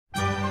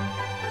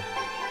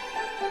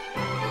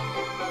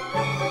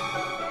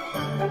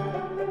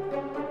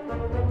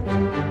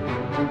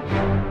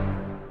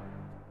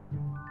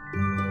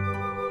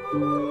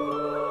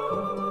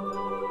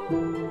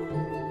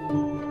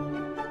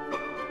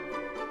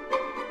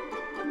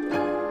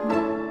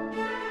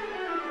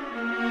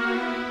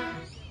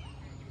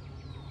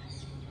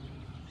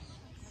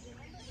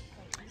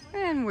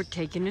we're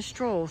taking a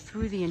stroll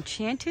through the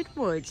Enchanted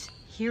Woods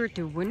here at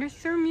the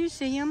Winterthur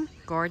Museum,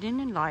 Garden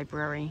and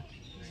Library.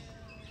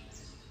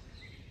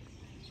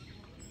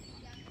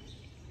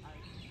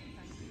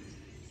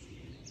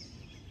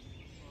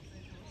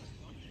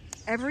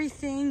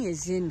 Everything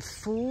is in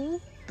full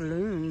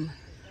bloom.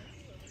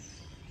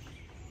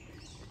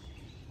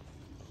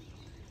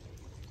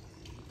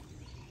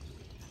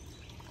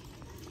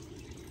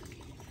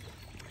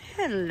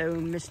 Hello,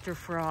 Mr.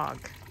 Frog.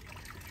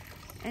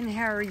 And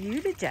how are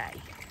you today?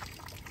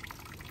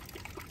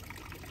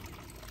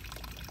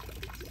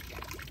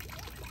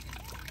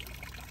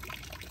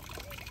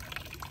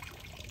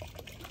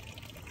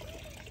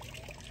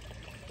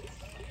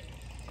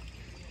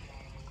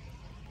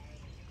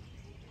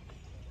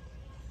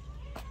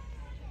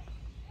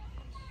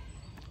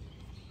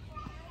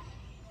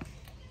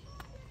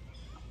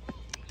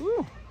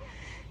 Ooh,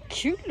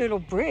 cute little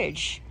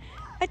bridge.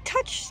 A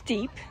touch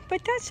steep,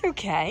 but that's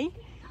okay.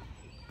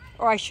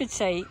 Or I should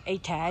say, a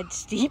tad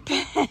steep.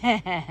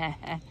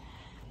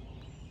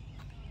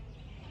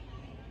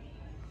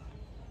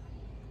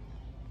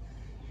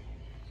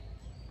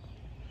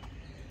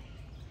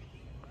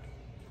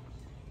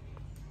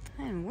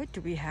 And what do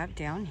we have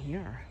down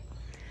here?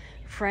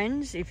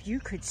 Friends, if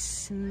you could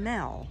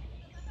smell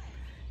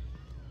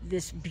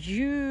this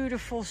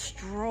beautiful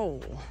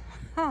stroll.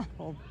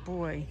 Oh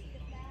boy.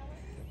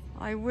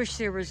 I wish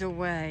there was a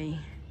way.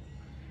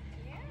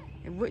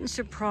 It wouldn't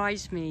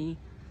surprise me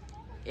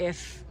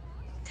if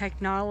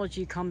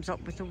technology comes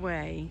up with a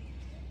way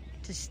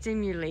to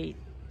stimulate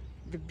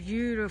the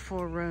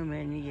beautiful aroma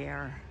in the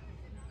air.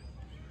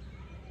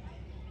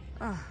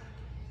 Oh,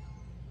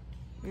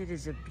 it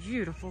is a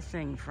beautiful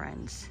thing,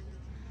 friends.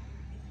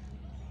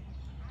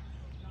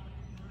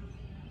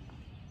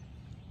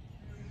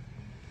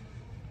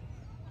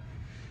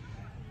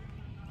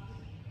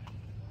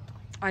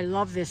 I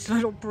love this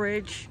little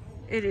bridge.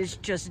 It is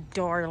just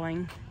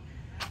darling.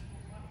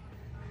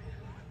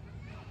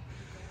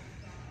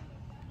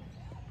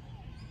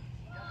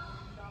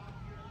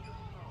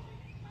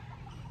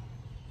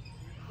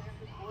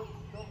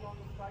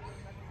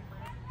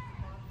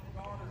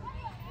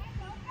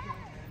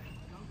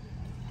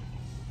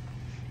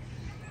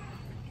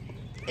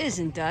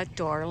 Isn't that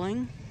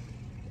darling?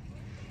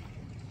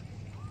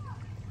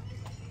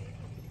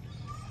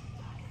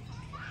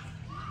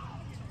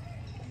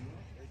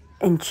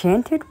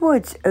 Enchanted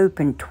Woods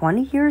opened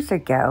 20 years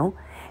ago.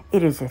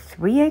 It is a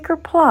 3-acre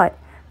plot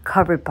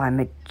covered by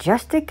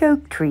majestic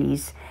oak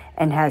trees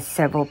and has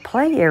several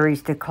play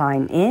areas to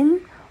climb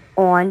in,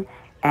 on,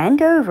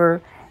 and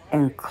over,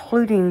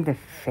 including the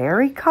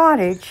fairy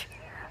cottage,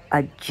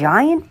 a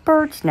giant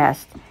bird's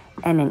nest,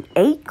 and an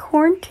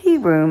acorn tea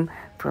room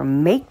for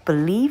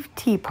make-believe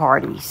tea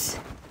parties.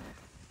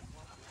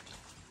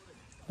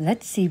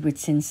 Let's see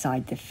what's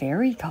inside the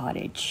fairy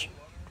cottage.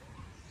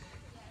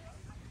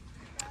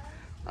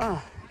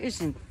 Oh,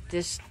 isn't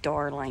this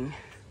darling?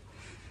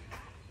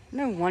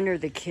 No wonder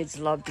the kids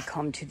love to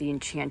come to the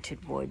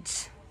Enchanted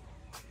Woods.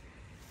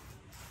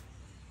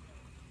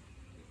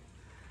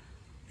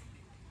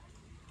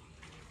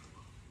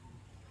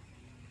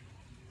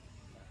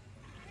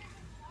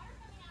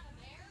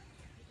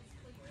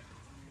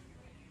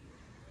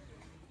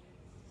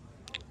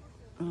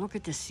 Look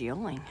at the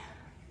ceiling.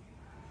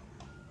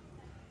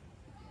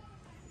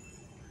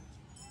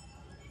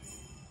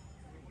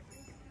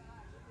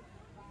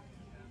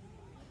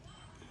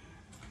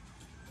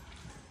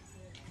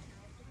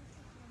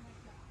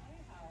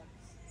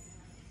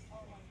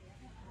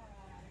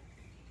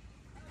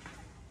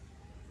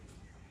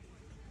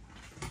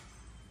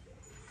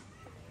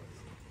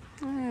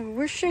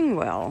 Wishing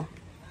well.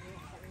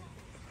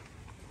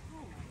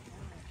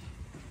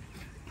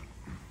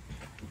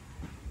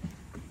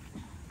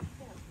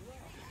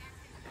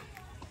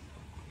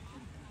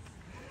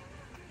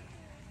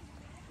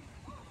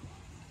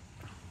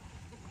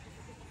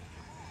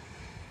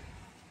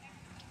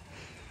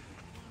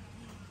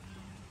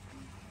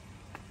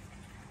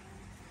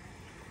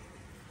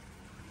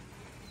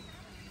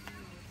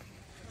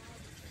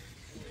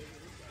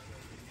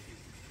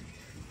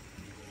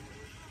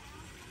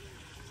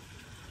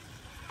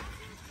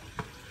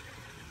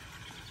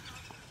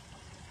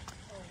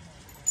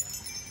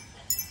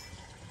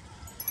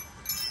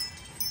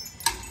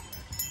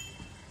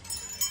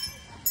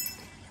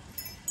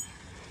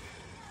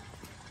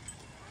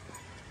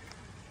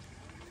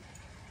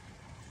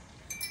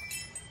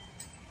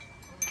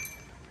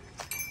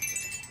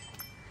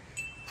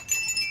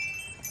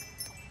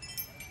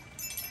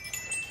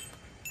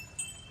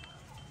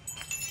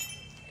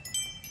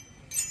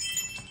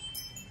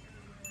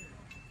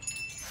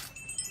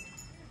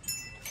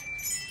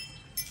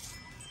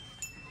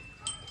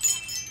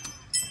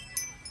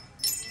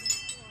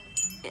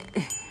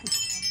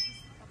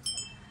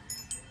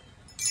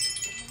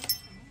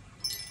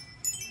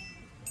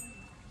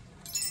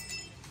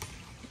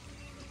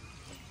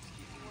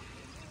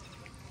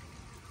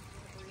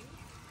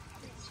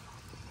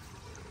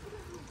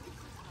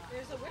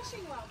 There's a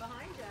wishing well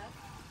behind you.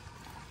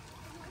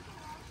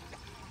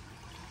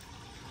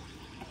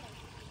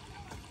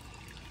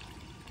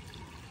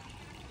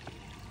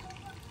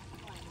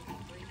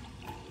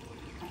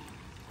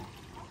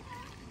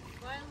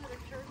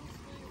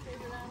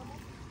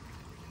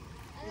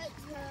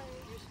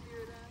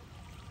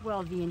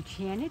 Well, the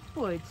Enchanted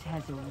Woods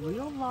has a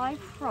real live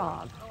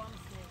frog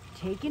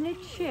taking a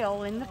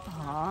chill in the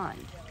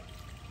pond,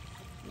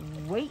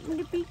 waiting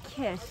to be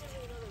kissed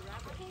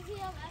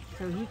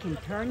so he can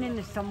turn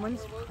into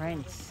someone's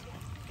prince.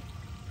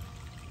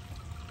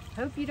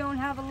 Hope you don't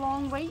have a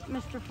long wait,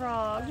 Mr.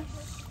 Frog.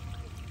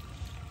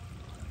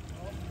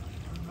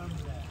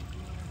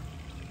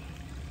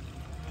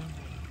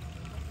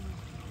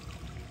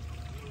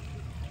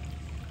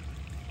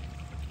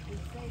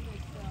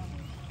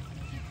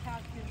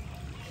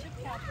 Ship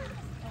captains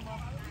come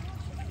up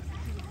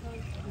to the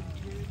coast with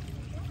Jersey.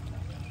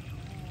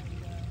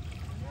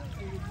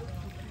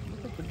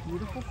 Look at the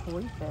beautiful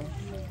koi fish.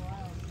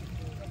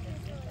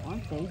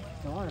 Aren't they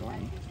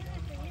darling?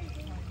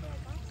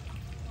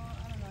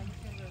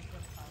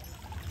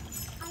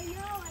 I know,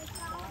 I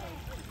saw it.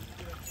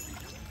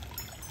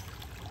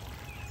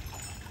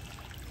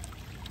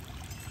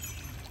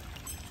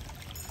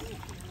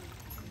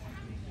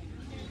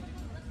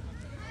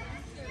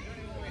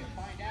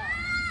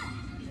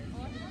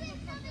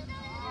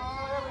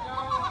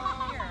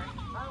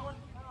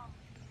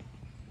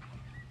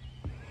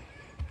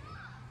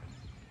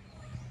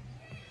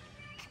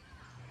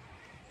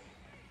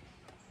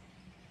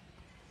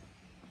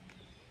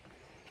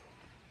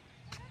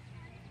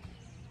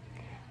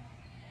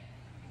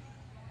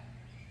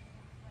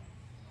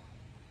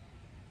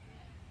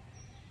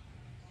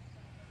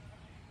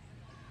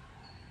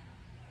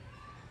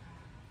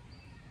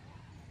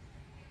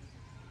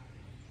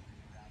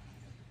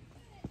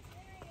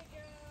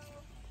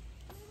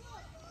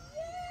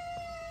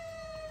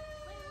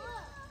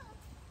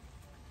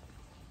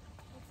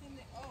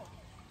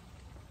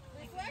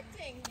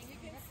 Reflecting. You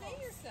can see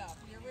yourself.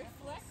 You're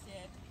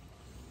reflected.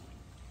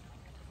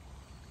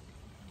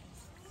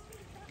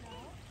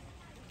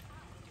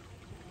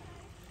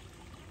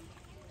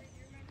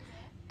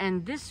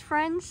 And this,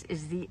 friends,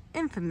 is the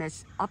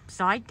infamous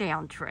upside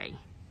down tree.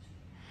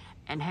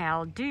 And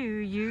how do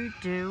you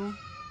do?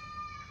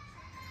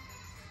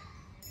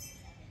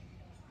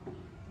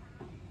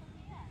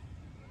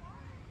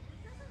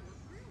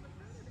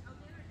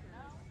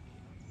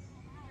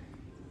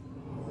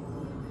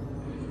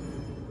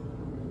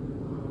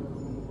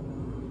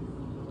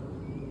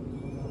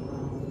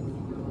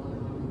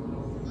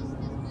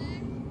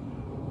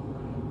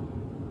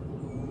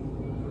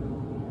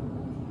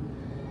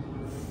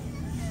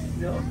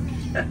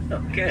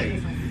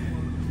 Okay.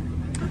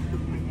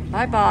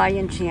 Bye-bye,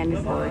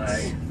 Enchanted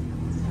Woods.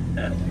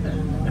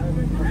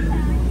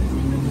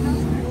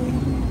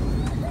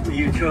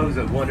 You chose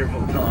a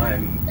wonderful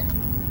time